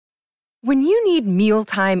When you need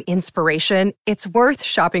mealtime inspiration, it's worth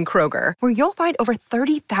shopping Kroger, where you'll find over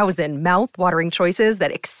 30,000 mouth-watering choices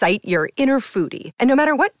that excite your inner foodie. And no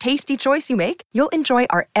matter what tasty choice you make, you'll enjoy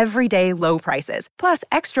our everyday low prices, plus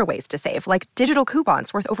extra ways to save, like digital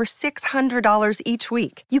coupons worth over $600 each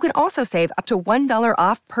week. You can also save up to $1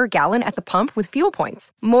 off per gallon at the pump with fuel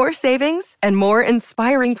points. More savings and more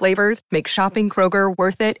inspiring flavors make shopping Kroger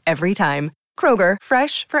worth it every time. Kroger,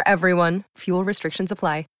 fresh for everyone. Fuel restrictions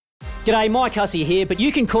apply. G'day, Mike Hussey here, but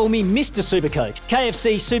you can call me Mr. Supercoach.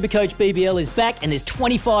 KFC Supercoach BBL is back and there's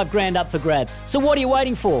 25 grand up for grabs. So what are you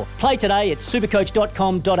waiting for? Play today at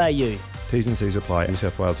supercoach.com.au. T's and C's apply. New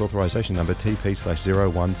South Wales authorisation number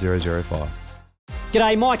TP/01005.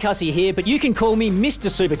 G'day, Mike Hussey here, but you can call me Mr.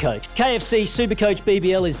 Supercoach. KFC Supercoach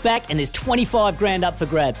BBL is back and there's 25 grand up for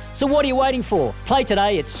grabs. So what are you waiting for? Play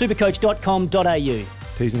today at supercoach.com.au.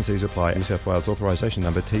 T's and C's apply. New South Wales authorisation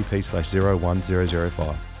number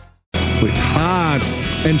TP/01005. Swept hard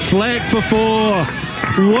and flat for 4.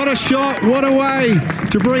 What a shot, what a way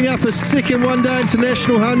to bring up a second one-day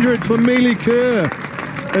international 100 for Meili Kerr.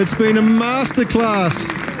 It's been a masterclass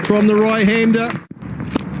from the right-hander.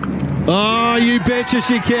 Oh, you betcha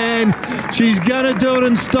she can. She's going to do it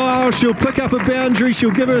in style. She'll pick up a boundary.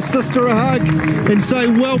 She'll give her sister a hug and say,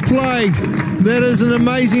 well played. That is an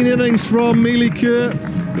amazing innings from Meili Kerr.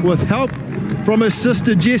 With help from her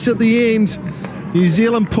sister Jess at the end, New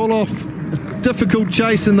Zealand pull off a difficult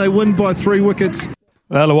chase and they win by 3 wickets.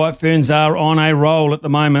 Well, the White Ferns are on a roll at the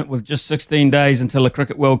moment with just 16 days until the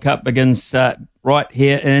Cricket World Cup begins right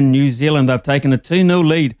here in New Zealand. They've taken a 2-0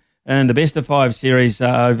 lead in the best-of-5 series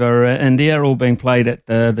over India, all being played at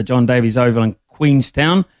the John Davies Oval in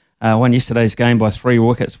Queenstown. Won yesterday's game by 3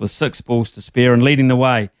 wickets with 6 balls to spare, and leading the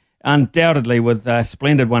way undoubtedly with a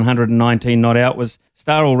splendid 119 not out was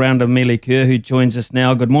star all-rounder Meili Kerr, who joins us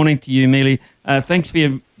now. Good morning to you, Meili. Thanks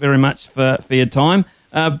very much for your time.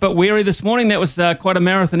 But weary this morning. That was quite a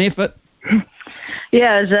marathon effort.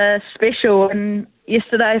 Yeah, it was a special one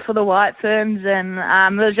yesterday for the White Ferns, and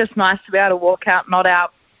it was just nice to be able to walk out, not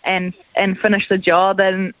out, and finish the job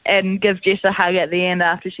and give Jess a hug at the end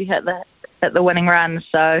after she hit the winning run.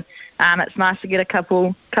 So it's nice to get a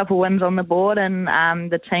couple wins on the board, and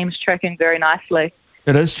the team's tracking very nicely.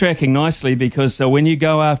 It is tracking nicely because when you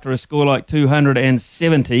go after a score like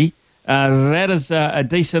 270, that is a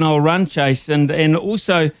decent old run chase, and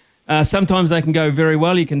also sometimes they can go very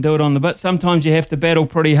well. You can do it on the bit. Sometimes you have to battle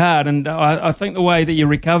pretty hard, and I think the way that you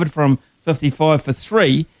recovered from 55 for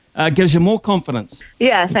 3 gives you more confidence.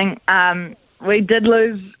 Yeah, I think we did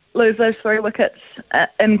lose those 3 wickets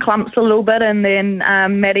in clumps a little bit, and then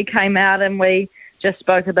Maddie came out and we just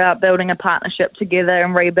spoke about building a partnership together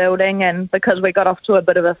and rebuilding, and because we got off to a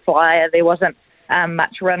bit of a flyer, there wasn't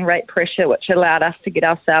much run rate pressure, which allowed us to get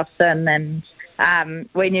ourselves in, and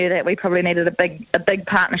we knew that we probably needed a big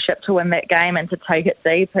partnership to win that game and to take it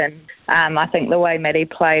deep, and I think the way Maddie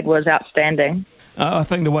played was outstanding. I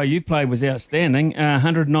think the way you played was outstanding.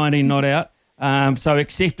 119 not out. So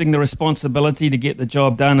accepting the responsibility to get the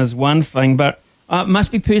job done is one thing, but it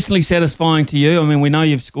must be personally satisfying to you. I mean, we know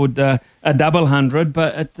you've scored a double 100,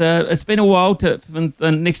 but it's been a while till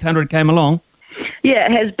the next 100 came along. Yeah,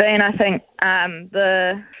 it has been. I think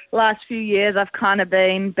the last few years I've kind of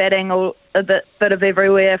been batting a bit of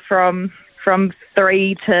everywhere from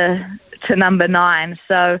 3 to number 9.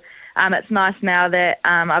 So it's nice now that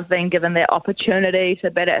I've been given that opportunity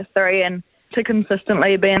to bat at 3 and to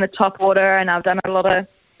consistently be in the top order, and I've done a lot of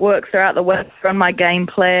work throughout the week on my game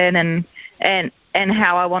plan and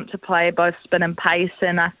how I want to play both spin and pace,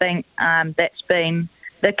 and I think that's been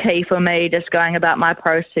the key for me, just going about my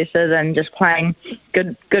processes and just playing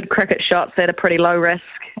good cricket shots at a pretty low risk,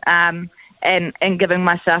 and giving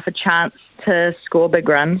myself a chance to score big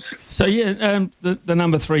runs. So the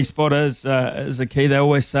number 3 spot is a key. They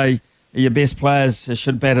always say your best players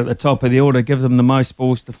should bat at the top of the order, give them the most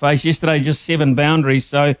balls to face. Yesterday, just 7 boundaries,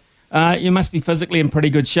 so you must be physically in pretty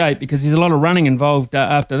good shape because there's a lot of running involved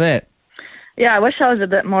after that. Yeah, I wish I was a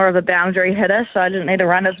bit more of a boundary hitter, so I didn't need to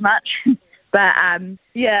run as much. But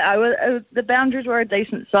the boundaries were a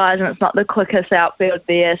decent size, and it's not the quickest outfield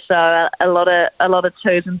there. So a lot of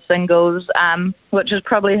twos and singles, which is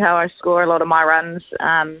probably how I score a lot of my runs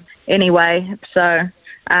anyway. So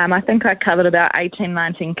I think I covered about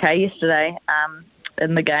 19K yesterday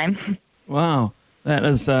in the game. Wow, that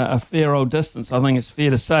is a fair old distance, I think it's fair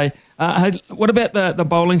to say. What about the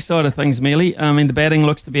bowling side of things, Meili? I mean, the batting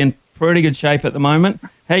looks to be in pretty good shape at the moment.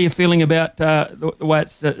 How are you feeling about the way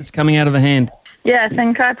it's coming out of the hand? Yeah, I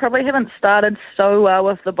think I probably haven't started so well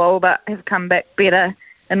with the ball, but have come back better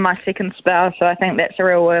in my second spell. So I think that's a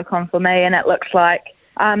real work on for me, and it looks like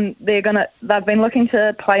they've been looking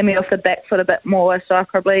to play me off the back foot a bit more, so I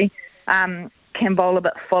probably can bowl a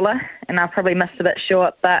bit fuller, and I've probably missed a bit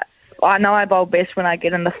short, but I know I bowl best when I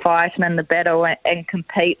get in the fight and in the battle and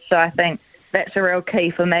compete, so I think that's a real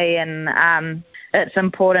key for me, and it's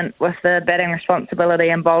important with the batting responsibility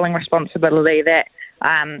and bowling responsibility that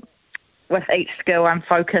with each skill I'm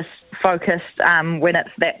focused when it's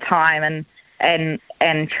that time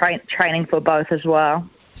and training for both as well.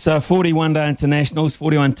 So 41 day internationals,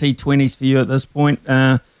 41 T20s for you at this point.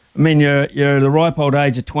 I mean, you're the ripe old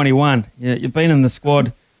age of 21. You've been in the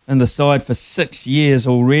squad and the side for 6 years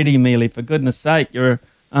already, Mealy. For goodness sake,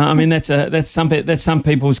 I mean, that's some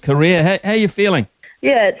people's career. How are you feeling?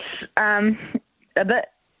 Yeah, it's a bit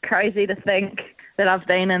crazy to think that I've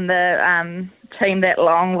been in the team that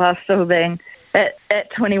long while still being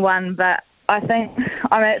at 21, but I think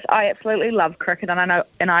I absolutely love cricket,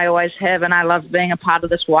 and I always have, and I love being a part of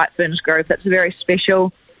this White Ferns group. It's a very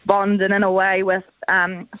special bond, and in a way, with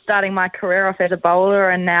starting my career off as a bowler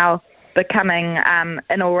and now becoming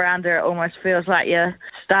an all-rounder, it almost feels like you're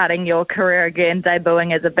starting your career again,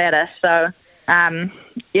 debuting as a batter. So,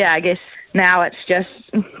 I guess now it's just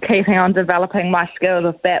keeping on developing my skills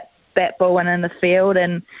of bat ball and in the field,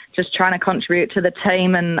 and just trying to contribute to the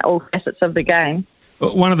team in all facets of the game.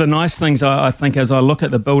 One of the nice things I think as I look at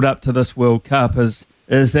the build-up to this World Cup is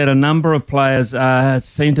that a number of players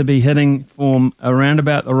seem to be hitting form around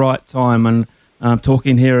about the right time. And I'm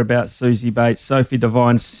talking here about Susie Bates, Sophie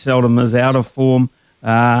Devine seldom is out of form.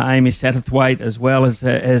 Amy Satterthwaite as well has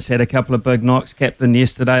had a couple of big knocks, captain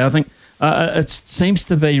yesterday. I think it seems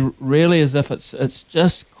to be really as if it's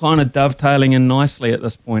just kind of dovetailing in nicely at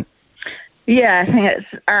this point. Yeah, I think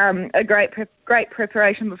it's a great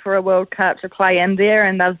preparation before a World Cup to play in there,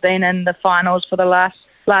 and they've been in the finals for the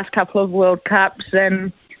last couple of World Cups,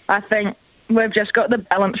 and I think we've just got the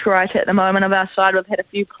balance right at the moment of our side. We've had a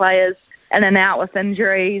few players in and out with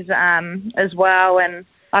injuries as well, and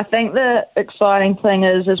I think the exciting thing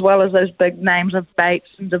is, as well as those big names of Bates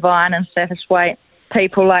and Devine and Satterthwaite,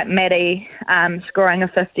 people like Maddie scoring a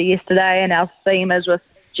 50 yesterday, and our seamers with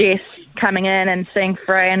Jess coming in and seeing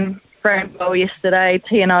Fran bowl yesterday,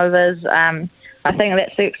 10 overs. I think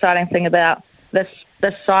that's the exciting thing about this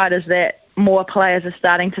side, is that more players are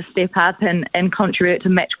starting to step up and contribute to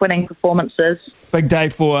match-winning performances. Big day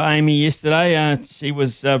for Amy yesterday. She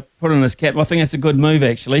was put in as captain. I think that's a good move,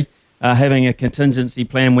 actually, having a contingency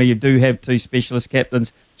plan where you do have two specialist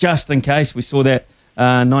captains, just in case. We saw that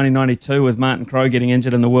 1992 with Martin Crowe getting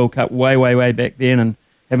injured in the World Cup way back then, and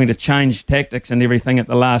having to change tactics and everything at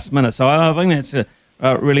the last minute. So I think that's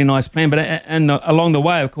a really nice plan. But and along the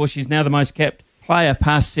way, of course, she's now the most capped player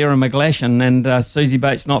past Sarah McGlashan, and Susie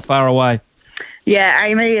Bates not far away. Yeah,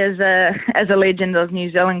 Amy is a legend of New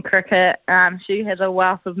Zealand cricket. She has a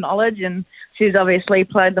wealth of knowledge, and she's obviously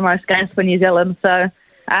played the most games for New Zealand. So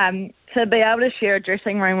to be able to share a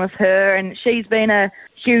dressing room with her, and she's been a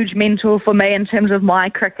huge mentor for me in terms of my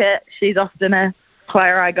cricket. She's often a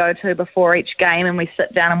player I go to before each game, and we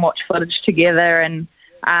sit down and watch footage together, and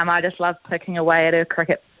I just love picking away at her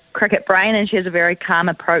cricket brain, and she has a very calm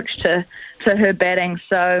approach to her batting.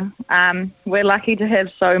 So we're lucky to have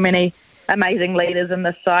so many amazing leaders in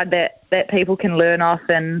this side that people can learn off,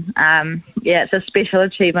 and it's a special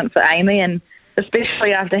achievement for Amy, and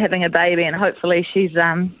especially after having a baby, and hopefully she's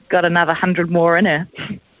got another 100 more in her.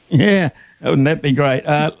 Yeah, wouldn't that be great?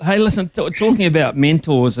 Hey, listen, talking about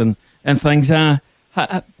mentors and things,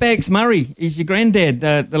 Bags Murray is your granddad.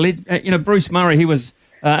 Bruce Murray, he was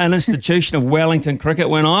an institution of Wellington cricket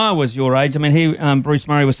when I was your age. I mean, Bruce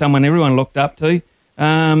Murray was someone everyone looked up to.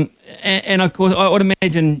 And of course, I would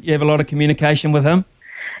imagine you have a lot of communication with him.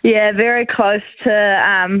 Yeah, very close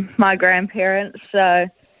to my grandparents. So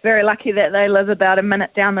very lucky that they live about a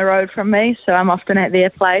minute down the road from me. So I'm often at their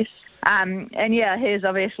place. And yeah, he's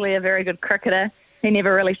obviously a very good cricketer. He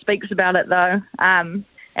never really speaks about it though. And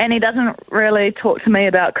he doesn't really talk to me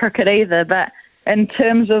about cricket either. But in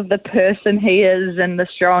terms of the person he is and the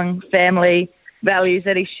strong family values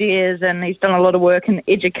that he shares, and he's done a lot of work in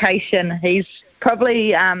education, he's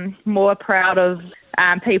probably more proud of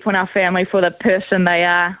people in our family for the person they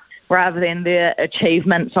are rather than their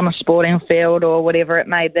achievements on a sporting field or whatever it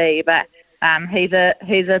may be. But he's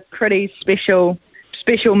a pretty special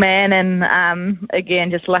man, and again,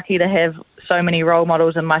 just lucky to have so many role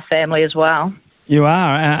models in my family as well. You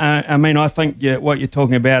are. I mean, I think what you're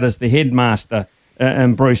talking about is the headmaster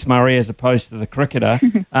in Bruce Murray as opposed to the cricketer.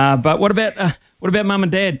 But what about mum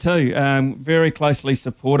and dad too? Very closely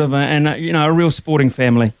supportive, and a real sporting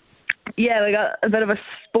family. Yeah, we got a bit of a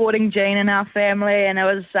sporting gene in our family, and it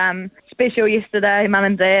was special yesterday. Mum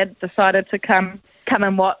and dad decided to come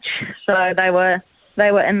and watch, so they were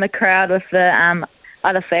they were in the crowd with the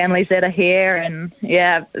other families that are here, and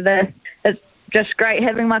it's just great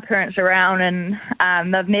having my parents around, and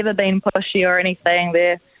they've never been pushy or anything.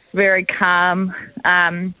 They're very calm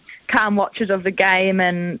watchers of the game,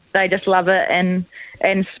 and they just love it, and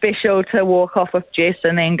special to walk off with Jess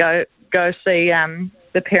and then go see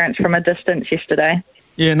the parents from a distance yesterday.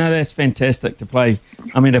 Yeah, no, that's fantastic to play.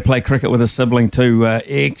 To play cricket with a sibling too,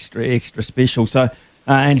 extra special. So,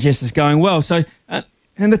 and Jess is going well. So,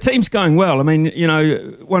 and the team's going well.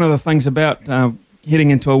 One of the things about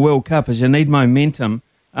heading into a World Cup is you need momentum,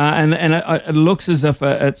 and it looks as if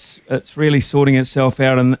it's really sorting itself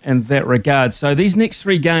out in that regard. So these next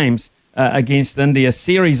 3 games against India,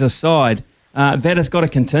 series aside, that has got to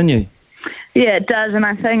continue. Yeah, it does, and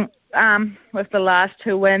I think with the last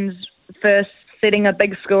 2 wins, first setting a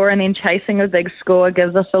big score and then chasing a big score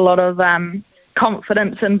gives us a lot of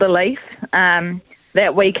confidence and belief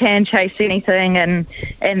that we can chase anything and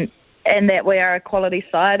that we are a quality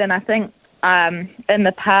side. And I think in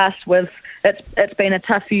the past it's been a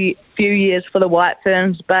tough few years for the White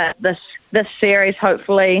Ferns, but this series,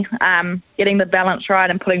 hopefully getting the balance right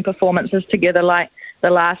and putting performances together like the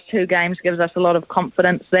last 2 games gives us a lot of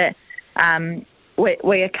confidence that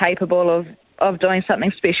we are capable of doing something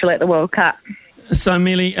special at the World Cup. So,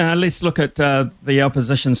 Millie, let's look at the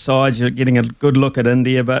opposition sides. You're getting a good look at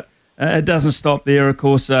India, but it doesn't stop there. Of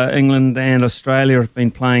course, England and Australia have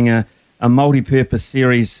been playing a multi-purpose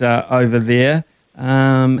series over there.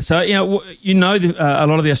 So, a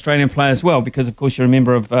lot of the Australian players well because, of course, you're a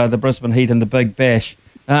member of the Brisbane Heat and the Big Bash.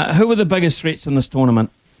 Who are the biggest threats in this tournament?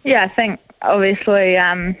 Yeah, I think, obviously,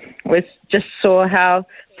 we just saw how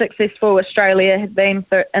successful Australia had been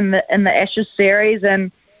in the Ashes series,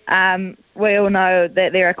 and we all know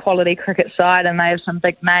that they're a quality cricket side and they have some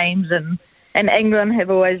big names, and England have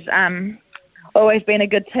always been a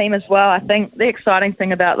good team as well. I think the exciting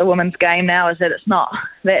thing about the women's game now is that it's not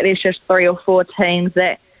that there's just 3 or 4 teams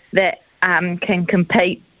that can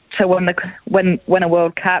compete to win a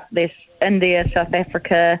World Cup. There's India, South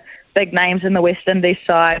Africa, big names in the West Indies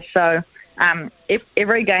side. So if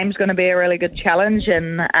every game's going to be a really good challenge,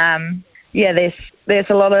 and there's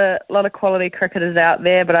a lot of quality cricketers out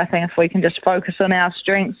there. But I think if we can just focus on our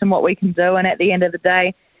strengths and what we can do, and at the end of the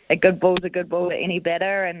day, a good ball's a good ball to any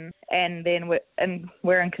batter, and then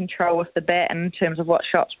we're in control with the bat in terms of what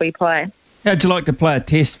shots we play. How'd you like to play a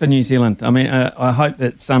test for New Zealand? I hope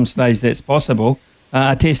that at some stage that's possible.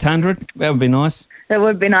 A test 100, that would be nice. It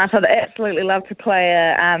would be nice. I'd absolutely love to play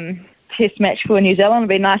a test match for New Zealand. It'd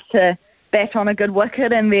be nice to bat on a good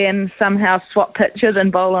wicket and then somehow swap pitches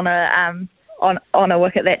and bowl on a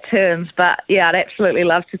wicket that turns. But yeah, I'd absolutely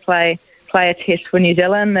love to play a test for New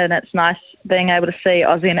Zealand, and it's nice being able to see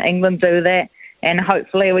Aussie and England do that, and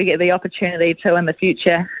hopefully we get the opportunity to in the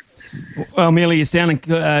future. Well, Millie, you're sounding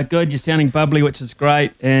good, you're sounding bubbly, which is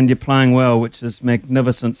great, and you're playing well, which is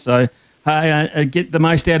magnificent. So get the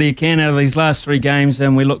most out you can out of these last 3 games,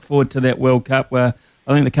 and we look forward to that World Cup where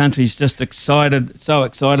I think the country's just so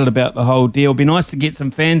excited about the whole deal. It'd be nice to get some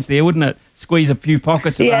fans there, wouldn't it? Squeeze a few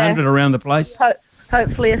pockets of 100 around the place.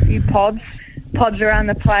 Hopefully a few pods around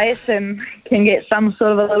the place, and can get some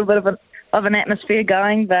sort of a little bit of an atmosphere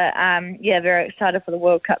going. But very excited for the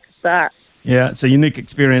World Cup to start. Yeah, it's a unique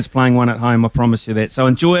experience playing one at home, I promise you that. So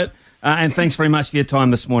enjoy it, and thanks very much for your time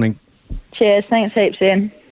this morning. Cheers, thanks heaps, Ian.